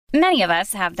Many of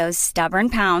us have those stubborn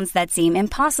pounds that seem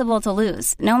impossible to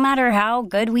lose, no matter how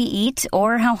good we eat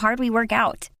or how hard we work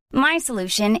out. My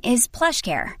solution is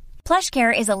PlushCare.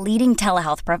 PlushCare is a leading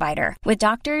telehealth provider with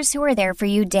doctors who are there for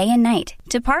you day and night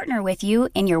to partner with you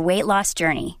in your weight loss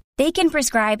journey. They can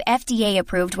prescribe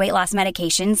FDA-approved weight loss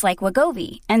medications like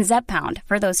Wegovy and Zepbound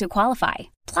for those who qualify.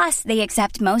 Plus, they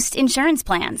accept most insurance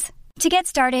plans. To get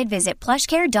started, visit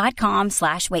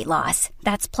plushcare.com/weightloss.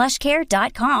 That's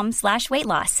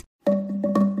plushcare.com/weightloss.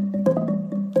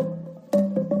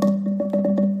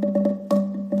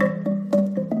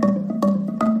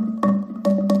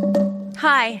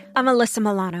 Hi, I'm Alyssa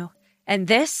Milano, and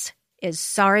this is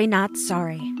Sorry Not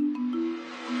Sorry.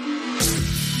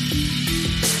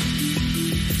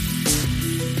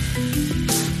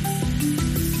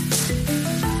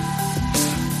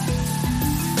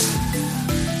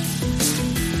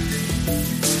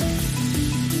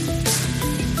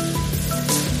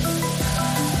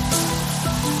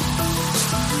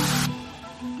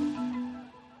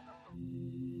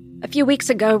 A few weeks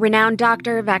ago, renowned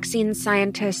doctor, vaccine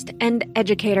scientist, and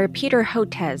educator Peter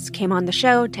Hotez came on the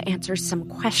show to answer some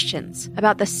questions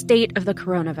about the state of the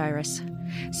coronavirus.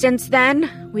 Since then,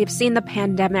 we've seen the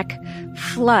pandemic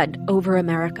flood over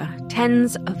America.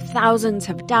 Tens of thousands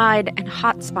have died, and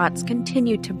hotspots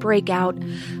continue to break out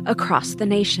across the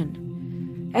nation.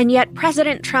 And yet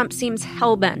President Trump seems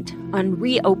hell-bent on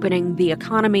reopening the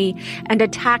economy and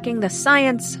attacking the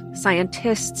science,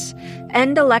 scientists,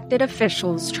 and elected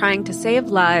officials trying to save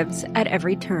lives at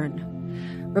every turn.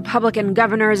 Republican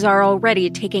governors are already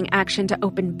taking action to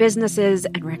open businesses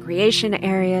and recreation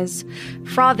areas.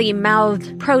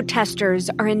 Frothy-mouthed protesters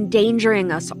are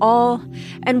endangering us all,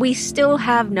 and we still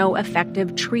have no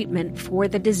effective treatment for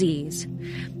the disease.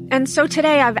 And so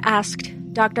today I've asked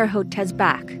Dr. Hotez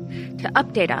back to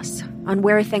update us on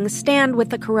where things stand with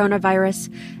the coronavirus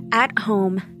at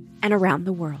home and around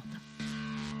the world.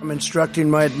 I'm instructing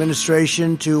my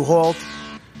administration to halt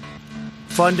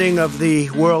funding of the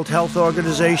World Health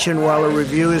Organization while a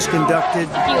review is conducted.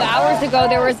 A few hours ago,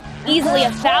 there was easily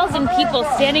 1,000 people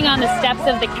standing on the steps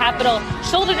of the Capitol,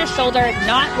 shoulder to shoulder,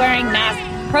 not wearing masks,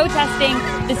 protesting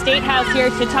the State House here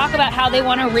to talk about how they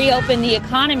want to reopen the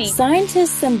economy.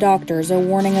 Scientists and doctors are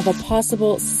warning of a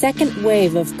possible second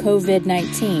wave of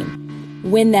COVID-19.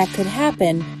 When that could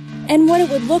happen and what it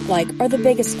would look like are the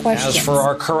biggest questions. As for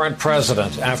our current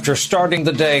president, after starting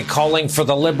the day calling for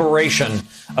the liberation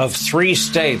of 3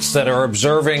 states that are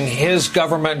observing his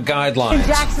government guidelines. In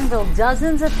Jacksonville,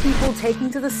 dozens of people taking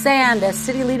to the sand as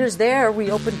city leaders there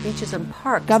reopen beaches and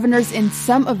parks. Governors in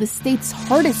some of the states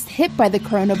hardest hit by the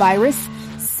coronavirus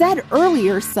said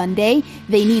earlier Sunday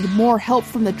they need more help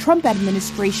from the Trump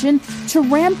administration to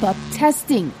ramp up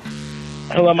testing.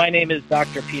 Hello, my name is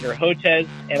Dr. Peter Hotez,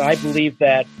 and I believe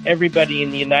that everybody in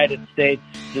the United States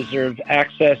deserves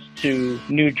access to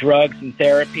new drugs and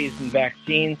therapies and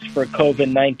vaccines for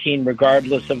COVID-19,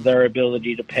 regardless of their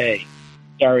ability to pay.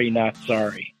 Sorry, not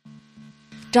sorry.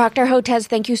 Dr. Hotez,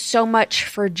 thank you so much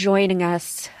for joining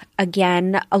us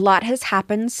again. A lot has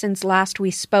happened since last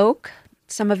we spoke,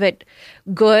 some of it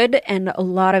good and a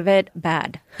lot of it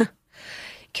bad.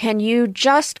 Can you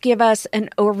just give us an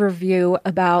overview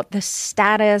about the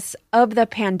status of the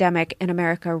pandemic in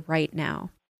America right now?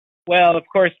 Well, of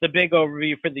course, the big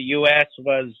overview for the U.S.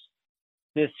 was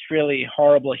this really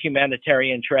horrible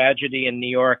humanitarian tragedy in New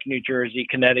York, New Jersey,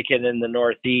 Connecticut, and the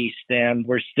Northeast, and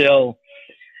we're still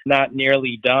not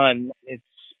nearly done. It's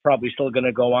probably still going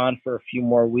to go on for a few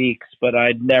more weeks, but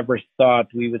I'd never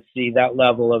thought we would see that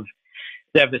level of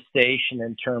devastation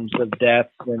in terms of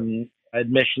deaths and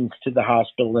admissions to the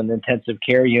hospital and intensive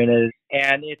care unit.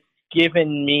 And it's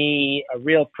given me a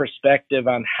real perspective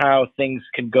on how things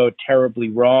can go terribly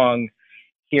wrong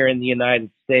here in the United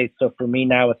States. So for me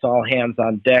now, it's all hands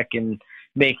on deck and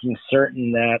making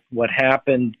certain that what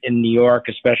happened in New York,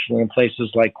 especially in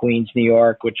places like Queens, New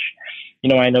York, which,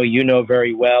 I know you know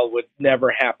very well, would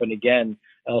never happen again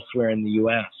elsewhere in the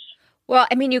U.S. Well,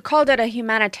 you called it a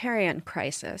humanitarian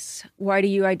crisis. Why do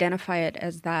you identify it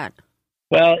as that?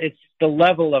 Well, it's the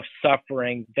level of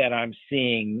suffering that I'm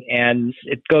seeing, and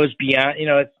it goes beyond,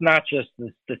 it's not just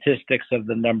the statistics of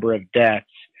the number of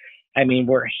deaths.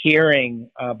 We're hearing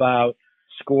about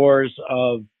scores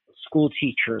of school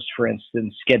teachers, for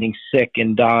instance, getting sick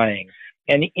and dying.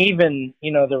 And even,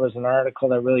 there was an article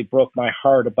that really broke my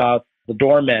heart about the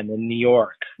doormen in New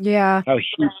York. Yeah. How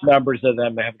huge numbers of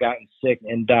them have gotten sick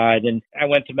and died. And I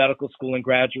went to medical school and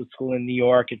graduate school in New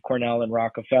York at Cornell and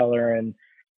Rockefeller, and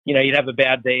you'd have a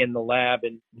bad day in the lab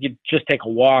and you'd just take a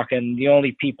walk, and the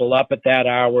only people up at that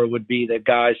hour would be the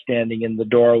guys standing in the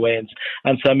doorway. And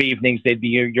on some evenings, they'd be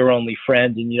your only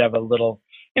friend, and you'd have a little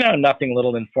nothing,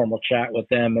 little informal chat with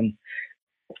them. And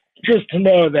just to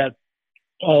know that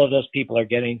all of those people are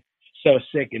getting so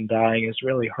sick and dying is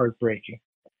really heartbreaking.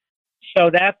 So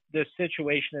that's the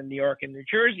situation in New York and New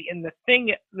Jersey. And the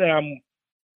thing that I'm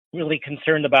really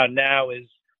concerned about now is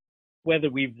whether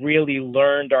we've really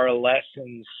learned our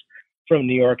lessons from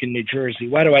New York and New Jersey.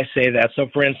 Why do I say that? So,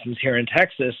 for instance, here in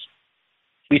Texas,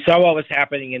 we saw what was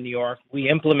happening in New York. We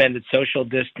implemented social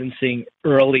distancing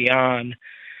early on,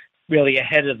 really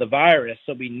ahead of the virus,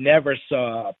 so we never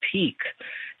saw a peak,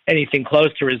 anything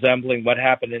close to resembling what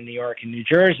happened in New York and New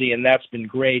Jersey, and that's been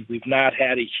great. We've not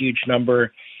had a huge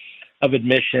number of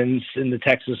admissions in the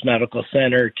Texas Medical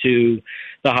Center to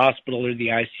the hospital or the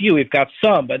ICU. We've got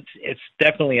some, but it's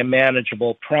definitely a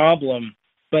manageable problem.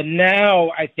 But now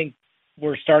I think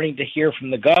we're starting to hear from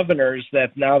the governors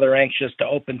that now they're anxious to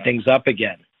open things up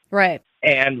again. Right.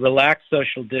 And relax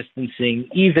social distancing,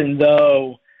 even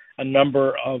though a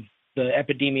number of the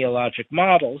epidemiologic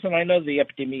models, and I know the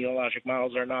epidemiologic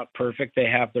models are not perfect, they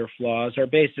have their flaws, are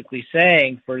basically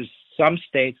saying for some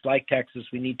states like Texas,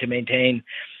 we need to maintain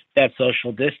that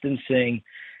social distancing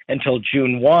until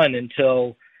June 1,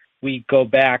 until we go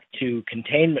back to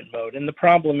containment mode. And the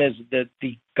problem is that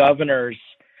the governors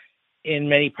in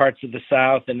many parts of the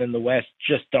South and in the West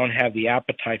just don't have the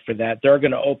appetite for that. They're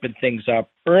going to open things up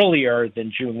earlier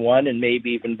than June 1 and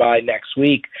maybe even by next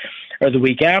week or the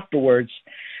week afterwards.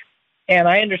 And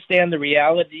I understand the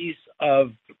realities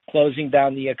of closing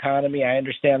down the economy. I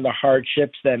understand the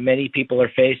hardships that many people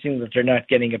are facing, that they're not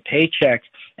getting a paycheck.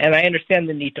 And I understand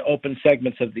the need to open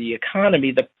segments of the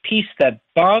economy. The piece that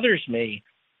bothers me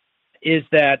is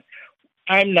that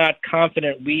I'm not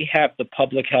confident we have the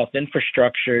public health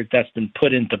infrastructure that's been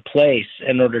put into place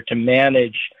in order to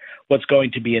manage what's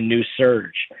going to be a new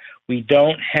surge. We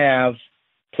don't have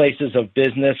places of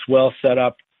business well set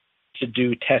up to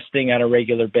do testing on a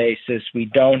regular basis. We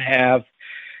don't have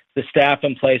the staff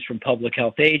in place from public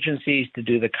health agencies to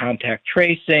do the contact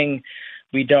tracing.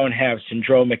 We don't have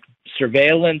syndromic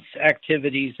surveillance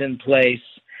activities in place.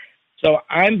 So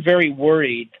I'm very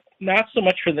worried, not so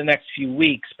much for the next few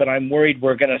weeks, but I'm worried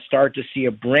we're going to start to see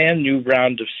a brand new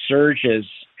round of surges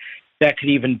that could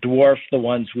even dwarf the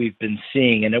ones we've been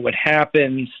seeing. And it would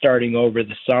happen starting over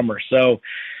the summer. So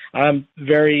I'm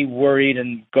very worried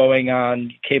and going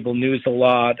on cable news a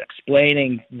lot,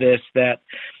 explaining this, that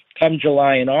come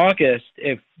July and August,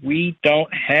 if we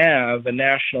don't have a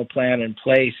national plan in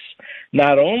place,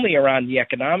 not only around the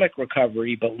economic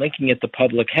recovery, but linking it to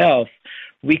public health,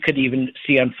 we could even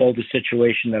see unfold a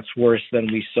situation that's worse than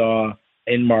we saw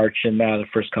in March and now the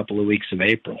first couple of weeks of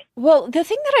April. Well, the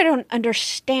thing that I don't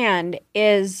understand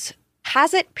is,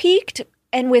 has it peaked?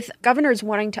 And with governors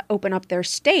wanting to open up their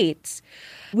states,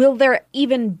 will there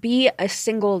even be a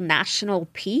single national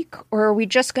peak? Or are we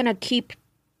just going to keep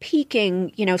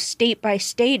peaking, state by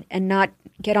state and not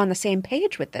get on the same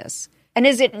page with this? And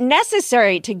is it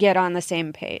necessary to get on the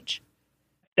same page?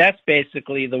 That's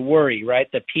basically the worry,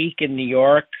 right? The peak in New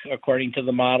York, according to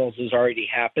the models, has already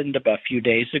happened about a few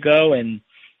days ago, and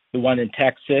the one in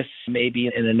Texas maybe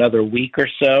in another week or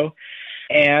so.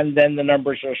 And then the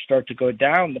numbers will start to go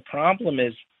down. The problem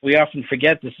is we often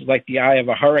forget this is like the eye of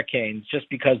a hurricane. Just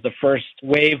because the first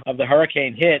wave of the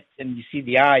hurricane hit and you see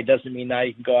the eye doesn't mean now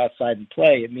you can go outside and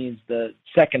play. It means the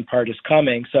second part is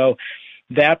coming. So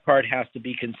that part has to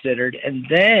be considered. And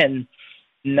then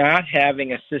not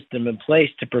having a system in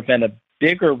place to prevent a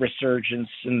bigger resurgence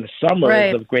in the summer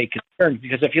is of great concern.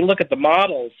 Because if you look at the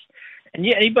models, and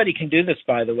anybody can do this,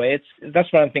 by the way.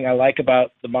 That's one thing I like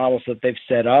about the models that they've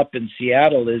set up in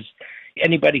Seattle is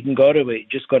anybody can go to it.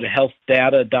 Just go to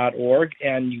healthdata.org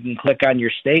and you can click on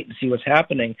your state and see what's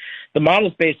happening. The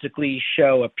models basically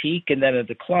show a peak and then a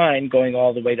decline going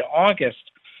all the way to August,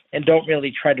 and don't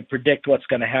really try to predict what's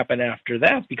going to happen after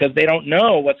that because they don't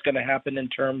know what's going to happen in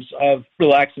terms of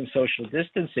relaxing social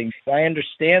distancing. I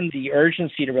understand the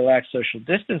urgency to relax social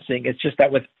distancing. It's just that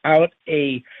without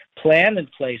a plan in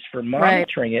place for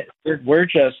monitoring it, we're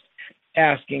just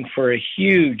asking for a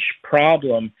huge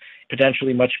problem,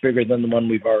 potentially much bigger than the one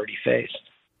we've already faced.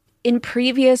 In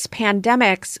previous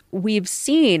pandemics, we've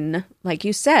seen, like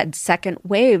you said, second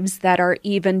waves that are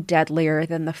even deadlier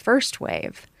than the first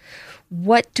wave.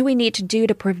 What do we need to do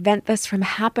to prevent this from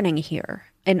happening here?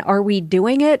 And are we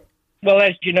doing it? Well,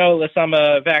 as you know, Liz, I'm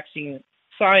a vaccine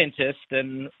scientist,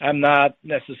 and I'm not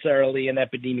necessarily an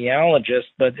epidemiologist,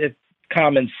 but it's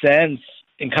common sense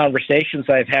in conversations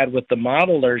I've had with the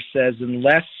modelers says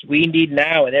unless we need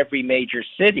now in every major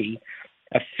city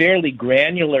a fairly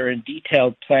granular and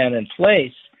detailed plan in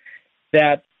place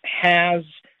that has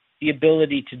the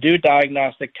ability to do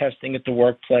diagnostic testing at the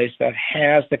workplace that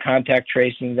has the contact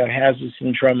tracing, that has the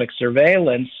syndromic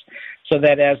surveillance, so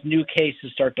that as new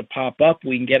cases start to pop up,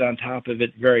 we can get on top of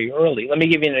it very early. Let me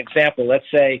give you an example. Let's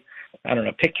say, I don't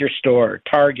know, pick your store,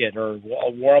 Target or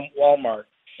Walmart.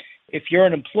 If you're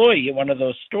an employee at one of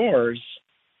those stores,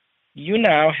 you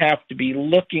now have to be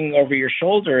looking over your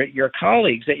shoulder at your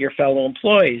colleagues, at your fellow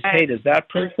employees. Hey, does that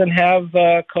person have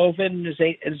COVID and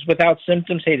is without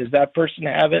symptoms? Hey, does that person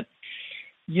have it?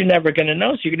 You're never going to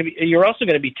know. So you're also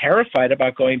going to be terrified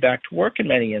about going back to work in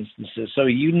many instances. So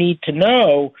you need to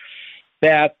know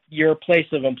that your place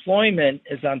of employment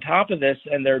is on top of this,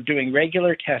 and they're doing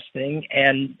regular testing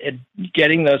and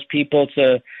getting those people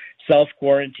to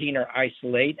self-quarantine or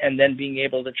isolate, and then being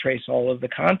able to trace all of the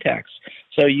contacts.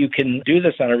 So you can do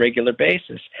this on a regular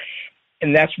basis.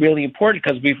 And that's really important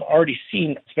because we've already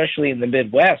seen, especially in the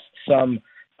Midwest, some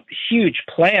huge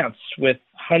plants with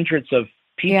hundreds of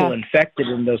people infected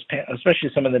in those, especially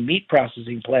some of the meat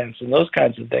processing plants and those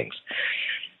kinds of things.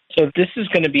 So this is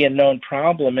going to be a known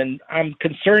problem, and I'm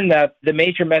concerned that the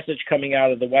major message coming out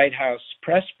of the White House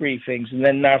press briefings and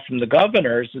then now from the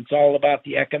governors, it's all about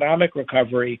the economic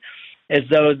recovery, as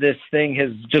though this thing has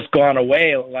just gone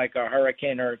away like a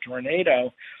hurricane or a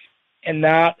tornado, and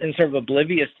sort of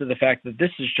oblivious to the fact that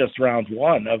this is just round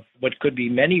one of what could be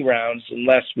many rounds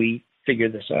unless we figure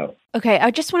this out. Okay, I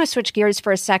just want to switch gears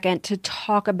for a second to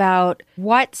talk about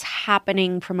what's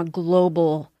happening from a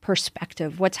global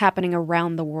perspective, what's happening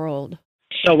around the world.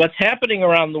 So what's happening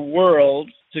around the world,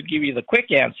 to give you the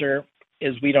quick answer,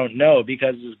 is we don't know,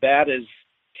 because as bad as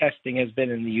testing has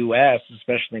been in the U.S.,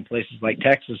 especially in places like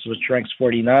Texas, which ranks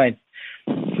 49,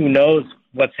 who knows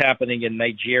what's happening in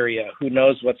Nigeria? Who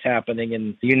knows what's happening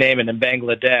in, you name it, in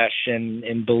Bangladesh and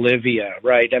in Bolivia,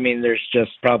 right? I mean, there's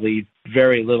just probably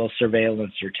very little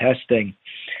surveillance or testing.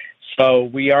 So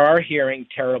we are hearing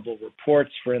terrible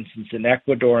reports, for instance, in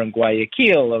Ecuador and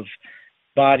Guayaquil, of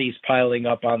bodies piling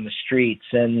up on the streets.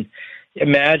 And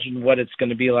imagine what it's going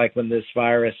to be like when this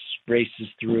virus races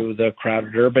through the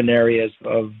crowded urban areas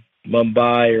of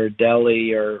Mumbai or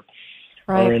Delhi or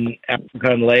in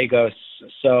Africa and Lagos.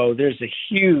 So there's a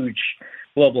huge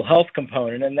global health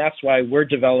component, and that's why we're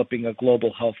developing a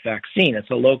global health vaccine. It's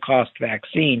a low-cost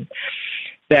vaccine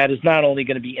that is not only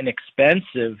going to be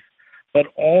inexpensive, but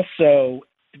also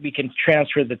we can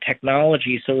transfer the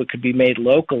technology so it could be made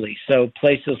locally. So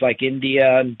places like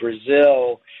India and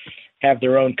Brazil have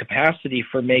their own capacity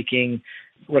for making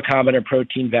recombinant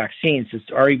protein vaccines.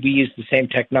 We use the same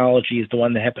technology as the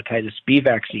one the hepatitis B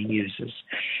vaccine uses.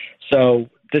 So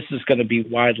this is going to be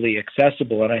widely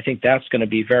accessible, and I think that's going to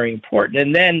be very important.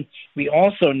 And then we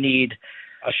also need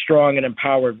a strong and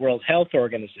empowered World Health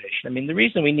Organization. I mean, the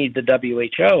reason we need the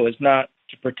WHO is not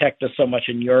to protect us so much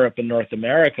in Europe and North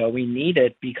America. We need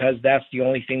it because that's the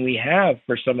only thing we have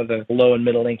for some of the low and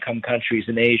middle income countries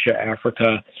in Asia,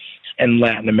 Africa, and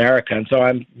Latin America. And so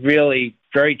I'm really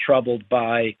very troubled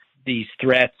by these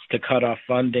threats to cut off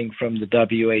funding from the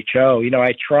WHO. You know,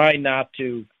 I try not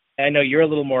to, I know you're a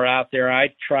little more out there.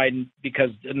 I try, because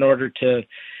in order to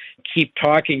keep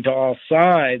talking to all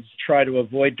sides, try to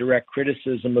avoid direct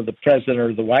criticism of the president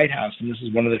or the White House. And this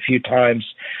is one of the few times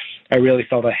I really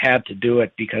felt I had to do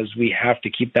it, because we have to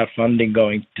keep that funding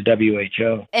going to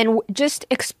WHO. And just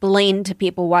explain to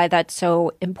people why that's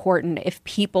so important if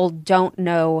people don't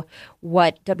know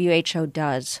what WHO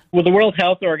does. Well, the World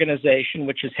Health Organization,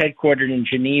 which is headquartered in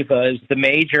Geneva, is the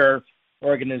major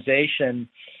organization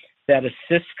that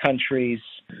assists countries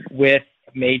with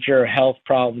major health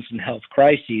problems and health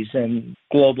crises, and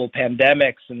global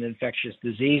pandemics and infectious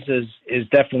diseases is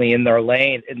definitely in their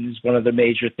lane, and is one of the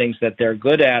major things that they're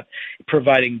good at,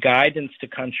 providing guidance to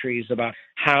countries about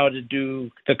how to do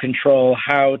the control,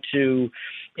 how to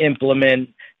implement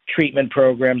treatment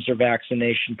programs or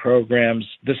vaccination programs.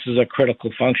 This is a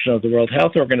critical function of the World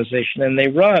Health Organization, and they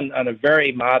run on a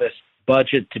very modest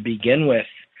budget to begin with.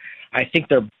 I think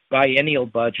their biennial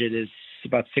budget is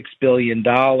about $6 billion,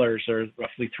 or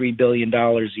roughly $3 billion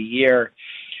a year,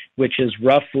 which is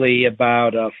roughly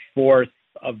about a fourth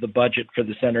of the budget for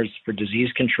the Centers for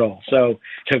Disease Control. So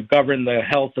to govern the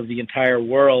health of the entire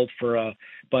world for a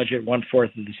budget one-fourth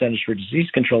of the Centers for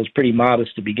Disease Control is pretty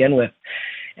modest to begin with.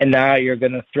 And now you're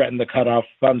going to threaten to cut off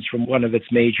funds from one of its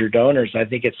major donors. I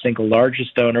think its single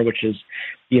largest donor, which is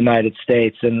the United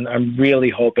States. And I'm really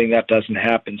hoping that doesn't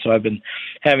happen. So I've been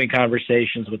having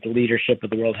conversations with the leadership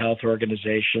of the World Health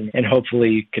Organization, and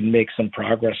hopefully can make some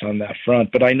progress on that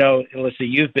front. But I know, Alyssa,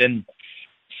 you've been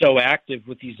so active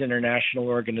with these international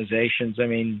organizations. I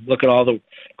mean, look at all the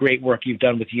great work you've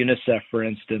done with UNICEF, for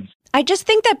instance. I just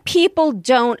think that people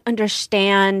don't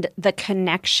understand the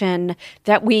connection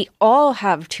that we all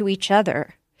have to each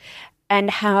other and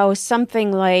how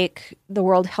something like the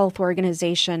World Health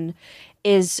Organization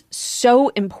is so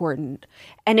important.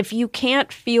 And if you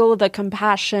can't feel the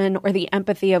compassion or the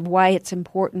empathy of why it's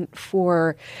important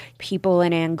for people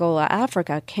in Angola,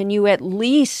 Africa, can you at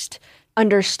least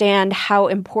understand how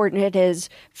important it is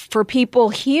for people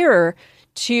here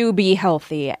to be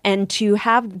healthy and to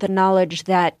have the knowledge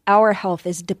that our health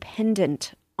is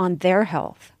dependent on their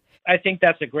health? I think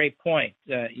that's a great point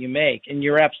you make, and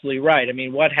you're absolutely right. I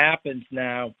mean, what happens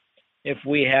now if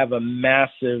we have a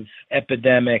massive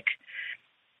epidemic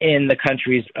in the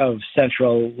countries of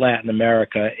Central Latin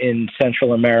America, in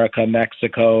Central America,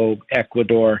 Mexico,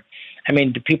 Ecuador? I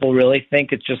mean, do people really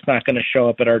think it's just not going to show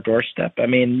up at our doorstep? I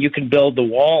mean, you can build the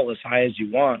wall as high as you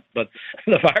want, but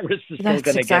the virus is still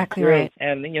going to get through. Right.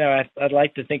 And, I'd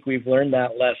like to think we've learned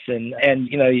that lesson. And,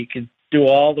 you can do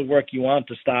all the work you want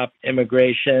to stop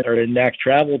immigration or enact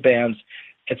travel bans.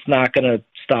 It's not going to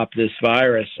stop this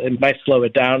virus. It might slow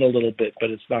it down a little bit, but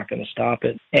it's not going to stop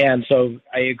it. And so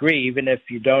I agree, even if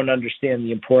you don't understand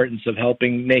the importance of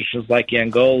helping nations like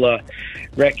Angola,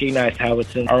 recognize how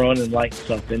it's in our own enlightened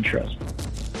self-interest.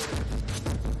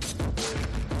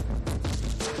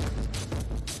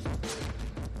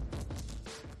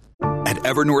 At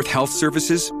Evernorth Health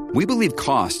Services, we believe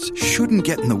costs shouldn't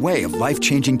get in the way of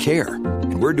life-changing care,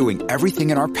 and we're doing everything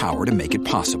in our power to make it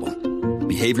possible.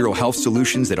 Behavioral health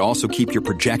solutions that also keep your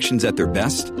projections at their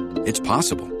best? It's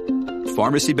possible.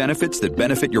 Pharmacy benefits that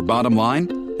benefit your bottom line?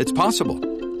 It's possible.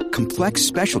 Complex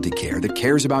specialty care that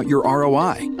cares about your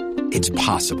ROI? It's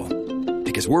possible.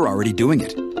 Because we're already doing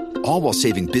it. All while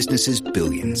saving businesses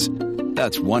billions.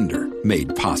 That's Wonder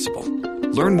made possible.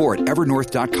 Learn more at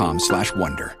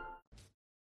evernorth.com/wonder.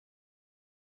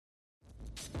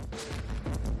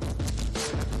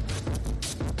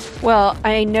 Well,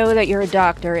 I know that you're a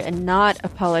doctor and not a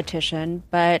politician,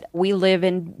 but we live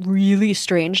in really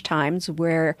strange times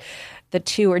where the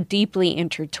two are deeply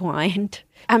intertwined.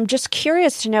 I'm just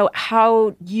curious to know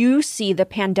how you see the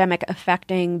pandemic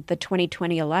affecting the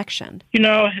 2020 election.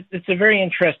 It's a very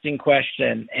interesting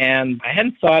question, and I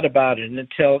hadn't thought about it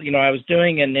until, I was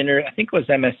doing an I think it was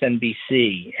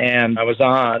MSNBC, and I was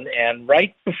on, and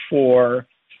right before,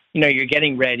 you're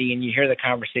getting ready and you hear the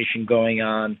conversation going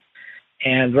on.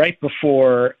 And right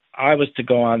before I was to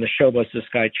go on, the show was this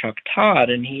guy, Chuck Todd,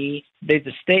 and he made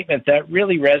the statement that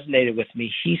really resonated with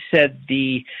me. He said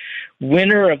the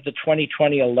winner of the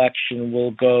 2020 election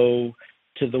will go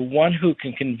to the one who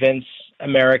can convince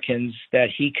Americans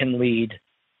that he can lead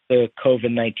the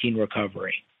COVID-19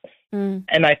 recovery.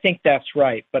 And I think that's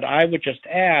right. But I would just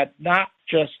add, not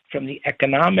just from the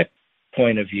economic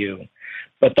point of view,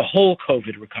 but the whole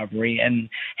COVID recovery and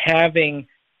having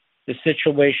the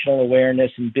situational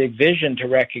awareness and big vision to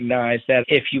recognize that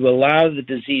if you allow the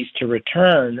disease to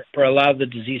return or allow the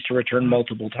disease to return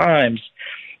multiple times,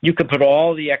 you can put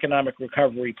all the economic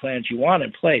recovery plans you want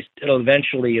in place. It'll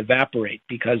eventually evaporate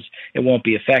because it won't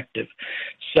be effective.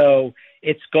 So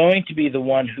it's going to be the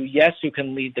one who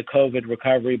can lead the COVID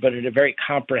recovery, but at a very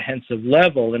comprehensive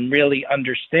level and really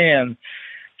understand,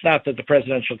 not that the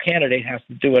presidential candidate has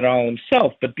to do it all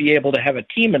himself, but be able to have a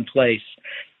team in place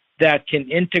that can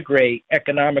integrate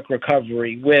economic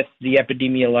recovery with the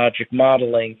epidemiologic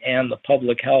modeling and the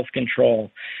public health control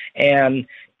and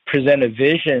present a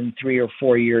vision 3 or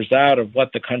 4 years out of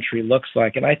what the country looks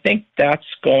like. And I think that's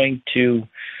going to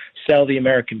sell the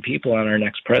American people on our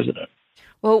next president.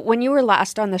 Well, when you were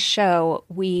last on the show,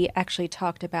 we actually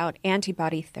talked about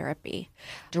antibody therapy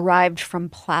derived from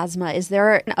plasma. Is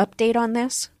there an update on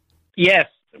this? Yes.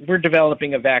 We're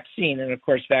developing a vaccine, and of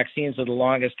course, vaccines are the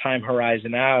longest time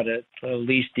horizon out, at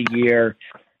least a year,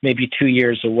 maybe 2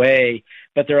 years away.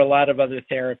 But there are a lot of other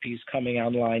therapies coming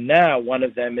online now. One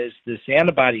of them is this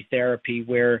antibody therapy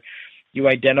where you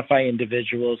identify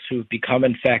individuals who've become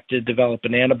infected, develop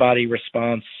an antibody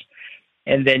response,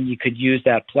 and then you could use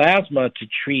that plasma to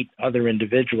treat other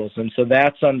individuals. And so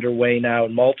that's underway now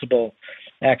in multiple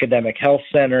academic health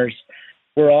centers.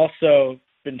 We're also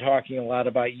been talking a lot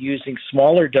about using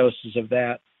smaller doses of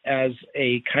that as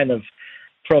a kind of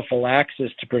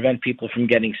prophylaxis to prevent people from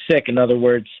getting sick. In other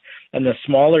words, in the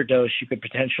smaller dose, you could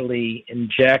potentially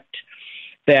inject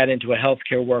that into a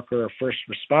healthcare worker or first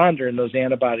responder, and those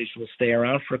antibodies will stay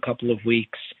around for a couple of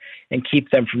weeks and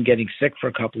keep them from getting sick for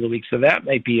a couple of weeks. So that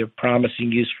might be a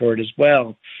promising use for it as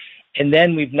well. And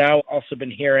then we've now also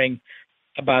been hearing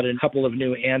about a couple of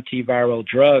new antiviral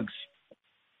drugs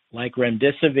like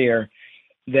remdesivir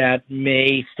that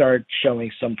may start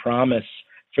showing some promise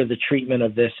for the treatment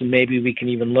of this. And maybe we can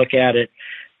even look at it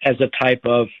as a type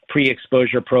of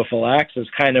pre-exposure prophylaxis,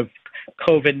 kind of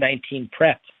COVID-19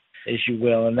 prep, as you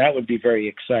will, and that would be very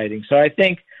exciting. So I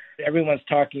think everyone's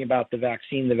talking about the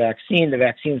vaccine. The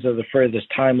vaccines are the furthest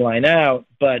timeline out,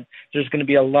 but there's going to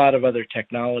be a lot of other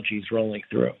technologies rolling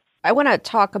through. I want to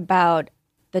talk about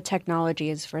the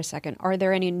technologies for a second. Are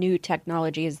there any new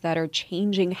technologies that are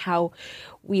changing how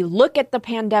we look at the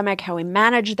pandemic, how we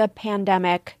manage the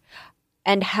pandemic,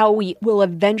 and how we will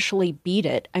eventually beat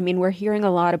it? I mean, we're hearing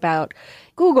a lot about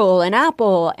Google and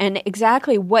Apple, and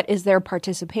exactly what is their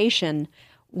participation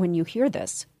when you hear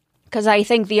this? Because I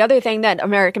think the other thing that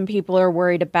American people are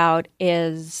worried about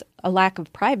is a lack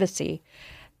of privacy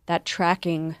that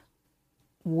tracking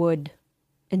would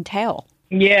entail.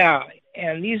 Yeah,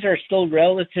 and these are still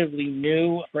relatively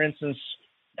new. For instance,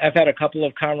 I've had a couple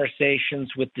of conversations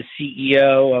with the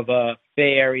CEO of a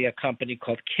Bay Area company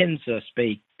called Kinsa,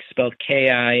 spelled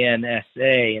Kinsa, and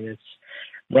it's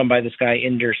run by this guy,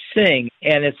 Inder Singh.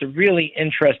 And it's a really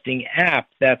interesting app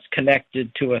that's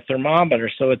connected to a thermometer.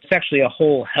 So it's actually a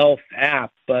whole health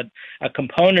app, but a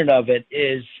component of it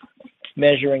is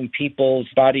measuring people's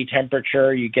body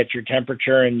temperature. You get your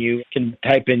temperature and you can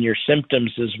type in your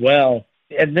symptoms as well.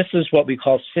 And this is what we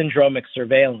call syndromic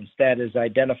surveillance. That is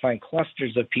identifying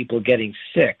clusters of people getting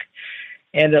sick.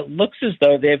 And it looks as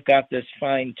though they've got this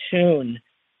fine-tuned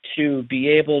to be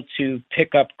able to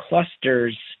pick up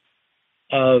clusters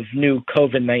of new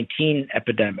COVID-19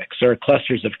 epidemics or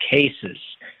clusters of cases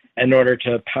in order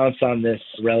to pounce on this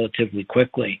relatively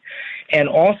quickly. And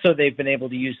also they've been able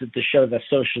to use it to show that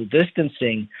social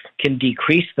distancing can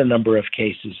decrease the number of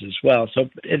cases as well. So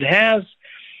it has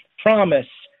promise.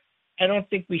 I don't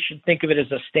think we should think of it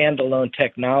as a standalone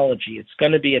technology. It's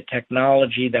going to be a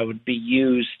technology that would be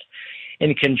used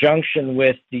in conjunction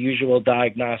with the usual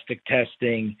diagnostic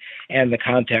testing and the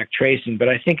contact tracing. But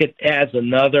I think it adds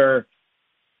another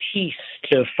piece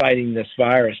to fighting this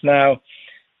virus. Now,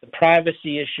 the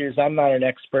privacy issues, I'm not an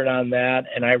expert on that,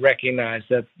 and I recognize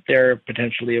that they're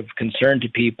potentially of concern to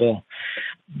people.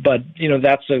 But,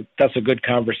 that's a good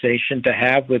conversation to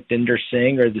have with Inder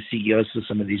Singh or the CEOs of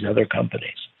some of these other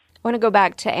companies. I want to go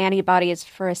back to antibodies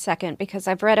for a second because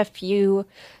I've read a few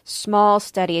small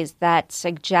studies that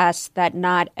suggest that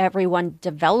not everyone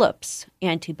develops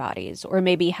antibodies or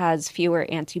maybe has fewer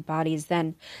antibodies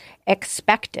than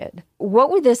expected.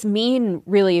 What would this mean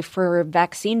really for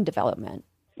vaccine development?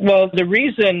 Well, the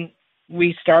reason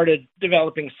we started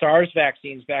developing SARS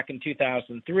vaccines back in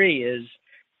 2003 is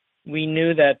we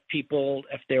knew that people,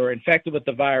 if they were infected with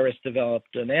the virus,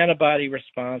 developed an antibody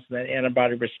response, and that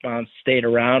antibody response stayed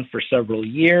around for several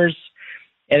years,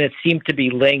 and it seemed to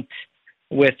be linked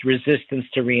with resistance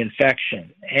to reinfection.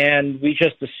 And we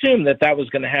just assumed that that was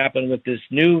going to happen with this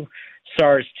new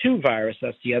SARS-2 virus.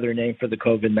 That's the other name for the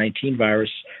COVID-19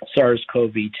 virus,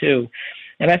 SARS-CoV-2.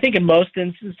 And I think in most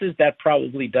instances that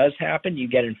probably does happen. You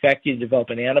get infected, you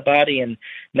develop an antibody, and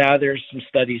now there's some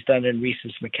studies done in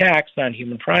rhesus macaques,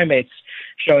 non-human primates,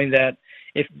 showing that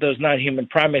if those non-human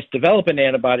primates develop an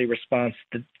antibody response,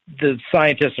 the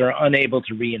scientists are unable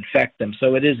to reinfect them.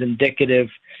 So it is indicative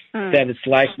that it's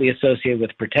likely associated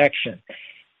with protection.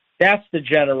 That's the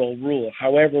general rule.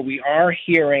 However, we are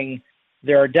hearing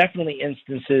there are definitely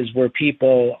instances where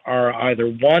people are either,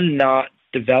 one, not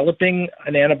developing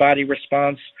an antibody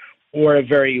response or a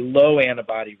very low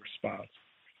antibody response.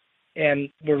 And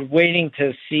we're waiting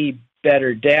to see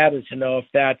better data to know if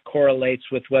that correlates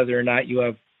with whether or not you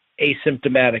have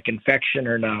asymptomatic infection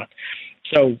or not.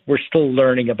 So we're still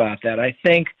learning about that. I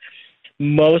think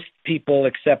most people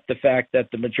accept the fact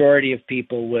that the majority of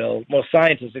people most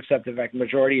scientists accept the fact the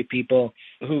majority of people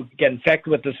who get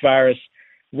infected with this virus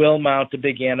will mount a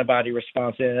big antibody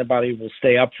response. The antibody will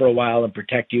stay up for a while and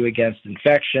protect you against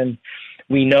infection.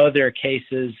 We know there are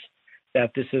cases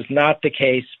that this is not the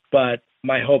case, but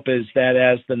my hope is that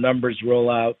as the numbers roll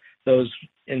out, those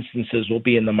instances will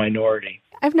be in the minority.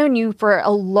 I've known you for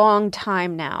a long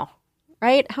time now,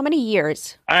 right? How many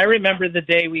years? I remember the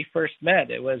day we first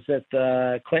met. It was at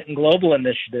the Clinton Global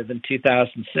Initiative in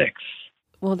 2006.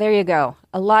 Well, there you go.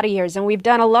 A lot of years. And we've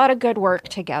done a lot of good work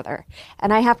together.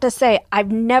 And I have to say,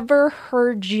 I've never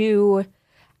heard you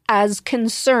as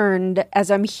concerned as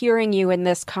I'm hearing you in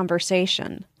this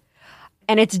conversation.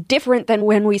 And it's different than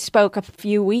when we spoke a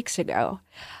few weeks ago.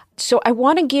 So I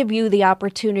want to give you the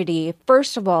opportunity.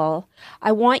 First of all,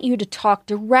 I want you to talk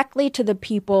directly to the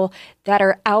people that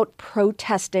are out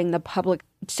protesting the public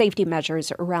safety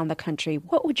measures around the country.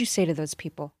 What would you say to those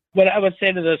people? What I would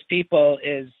say to those people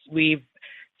is we've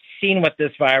seen what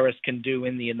this virus can do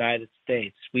in the United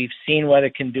States. We've seen what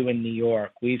it can do in New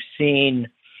York. We've seen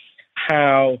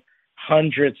how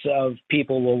hundreds of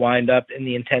people will wind up in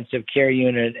the intensive care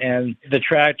unit, and the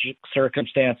tragic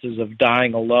circumstances of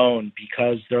dying alone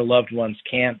because their loved ones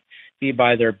can't be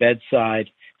by their bedside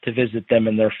to visit them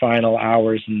in their final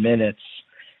hours and minutes.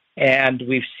 And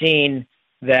we've seen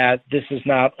that this is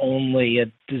not only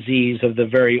a disease of the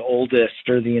very oldest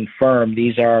or the infirm.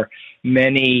 These are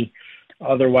many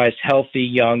otherwise healthy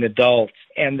young adults.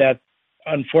 And that,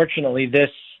 unfortunately, this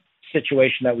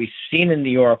situation that we've seen in New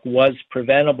York was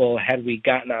preventable had we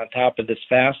gotten on top of this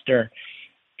faster.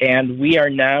 And we are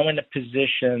now in a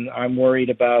position, I'm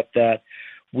worried about, that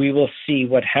we will see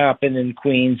what happened in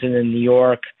Queens and in New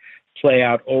York play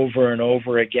out over and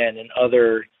over again in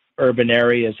other urban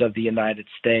areas of the United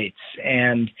States.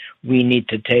 And we need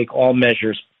to take all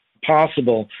measures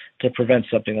possible to prevent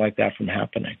something like that from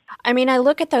happening. I mean, I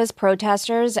look at those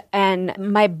protesters and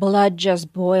my blood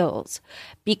just boils,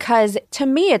 because to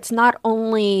me, it's not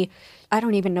only, I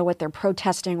don't even know what they're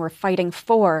protesting or fighting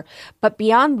for, but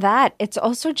beyond that, it's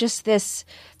also just this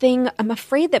thing. I'm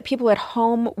afraid that people at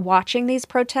home watching these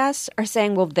protests are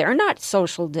saying, well, they're not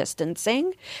social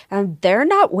distancing and they're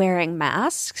not wearing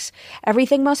masks.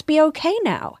 Everything must be okay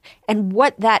now. And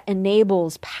what that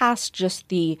enables past just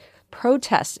the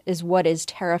protests is what is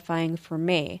terrifying for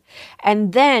me.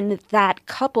 And then that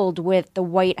coupled with the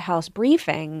White House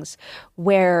briefings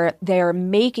where they're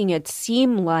making it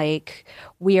seem like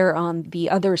we are on the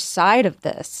other side of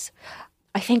this,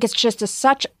 I think it's just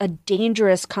such a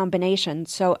dangerous combination.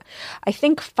 So I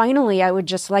think finally I would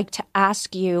just like to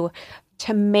ask you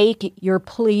to make your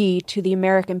plea to the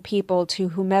American people, to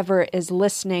whomever is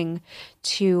listening,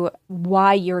 to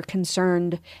why you're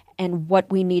concerned and what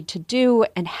we need to do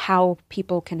and how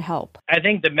people can help. I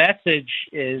think the message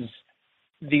is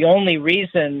the only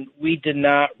reason we did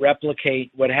not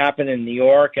replicate what happened in New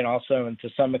York and also, and to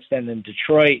some extent in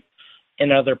Detroit,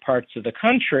 in other parts of the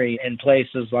country, in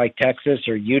places like Texas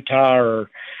or Utah or,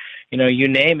 you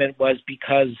name it, was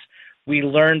because we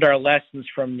learned our lessons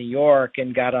from New York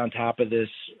and got on top of this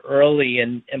early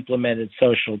and implemented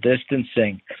social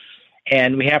distancing.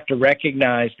 And we have to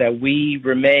recognize that we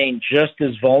remain just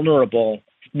as vulnerable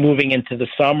moving into the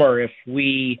summer if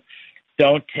we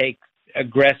don't take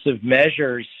aggressive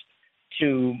measures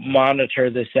to monitor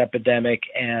this epidemic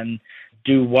and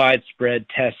do widespread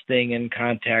testing and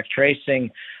contact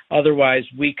tracing. Otherwise,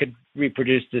 we could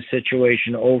reproduce this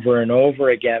situation over and over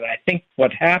again. I think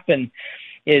what happened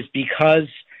is because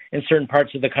in certain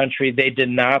parts of the country they did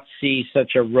not see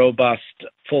such a robust,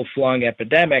 full-flung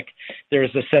epidemic, there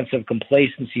is a sense of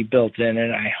complacency built in,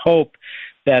 and I hope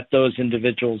that those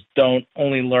individuals don't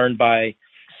only learn by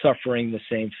suffering the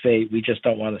same fate. We just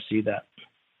don't want to see that.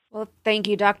 Well, thank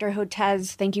you, Dr.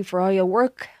 Hotez. Thank you for all your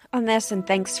work on this, and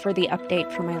thanks for the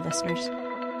update for my listeners.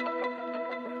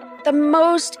 The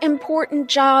most important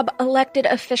job elected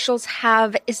officials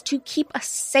have is to keep us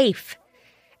safe.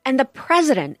 And the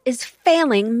president is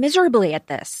failing miserably at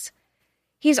this.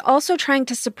 He's also trying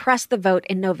to suppress the vote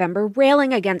in November,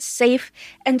 railing against safe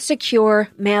and secure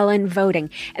mail-in voting.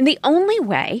 And the only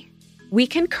way we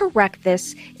can correct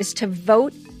this is to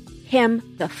vote him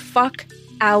the fuck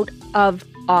out of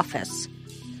office.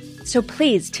 So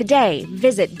please, today,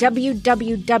 visit www.vote.gov.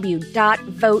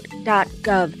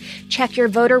 Check your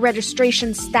voter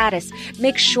registration status.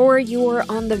 Make sure you are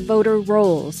on the voter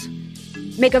rolls.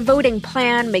 Make a voting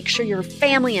plan. Make sure your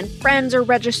family and friends are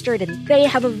registered and they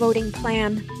have a voting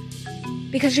plan.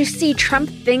 Because you see, Trump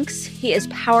thinks he is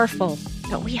powerful,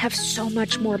 but we have so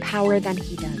much more power than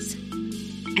he does.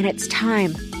 And it's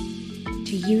time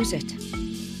to use it.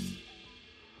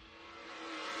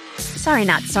 Sorry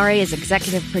Not Sorry is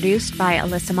executive produced by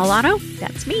Alyssa Milano.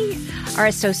 That's me. Our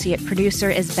associate producer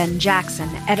is Ben Jackson.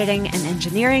 Editing and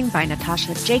engineering by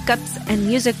Natasha Jacobs. And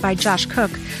music by Josh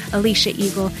Cook, Alicia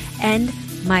Eagle, and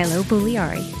Milo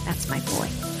Bugliari. That's my boy.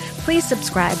 Please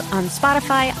subscribe on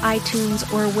Spotify,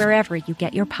 iTunes, or wherever you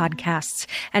get your podcasts.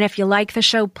 And if you like the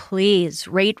show, please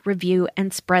rate, review,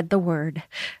 and spread the word.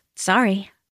 Sorry.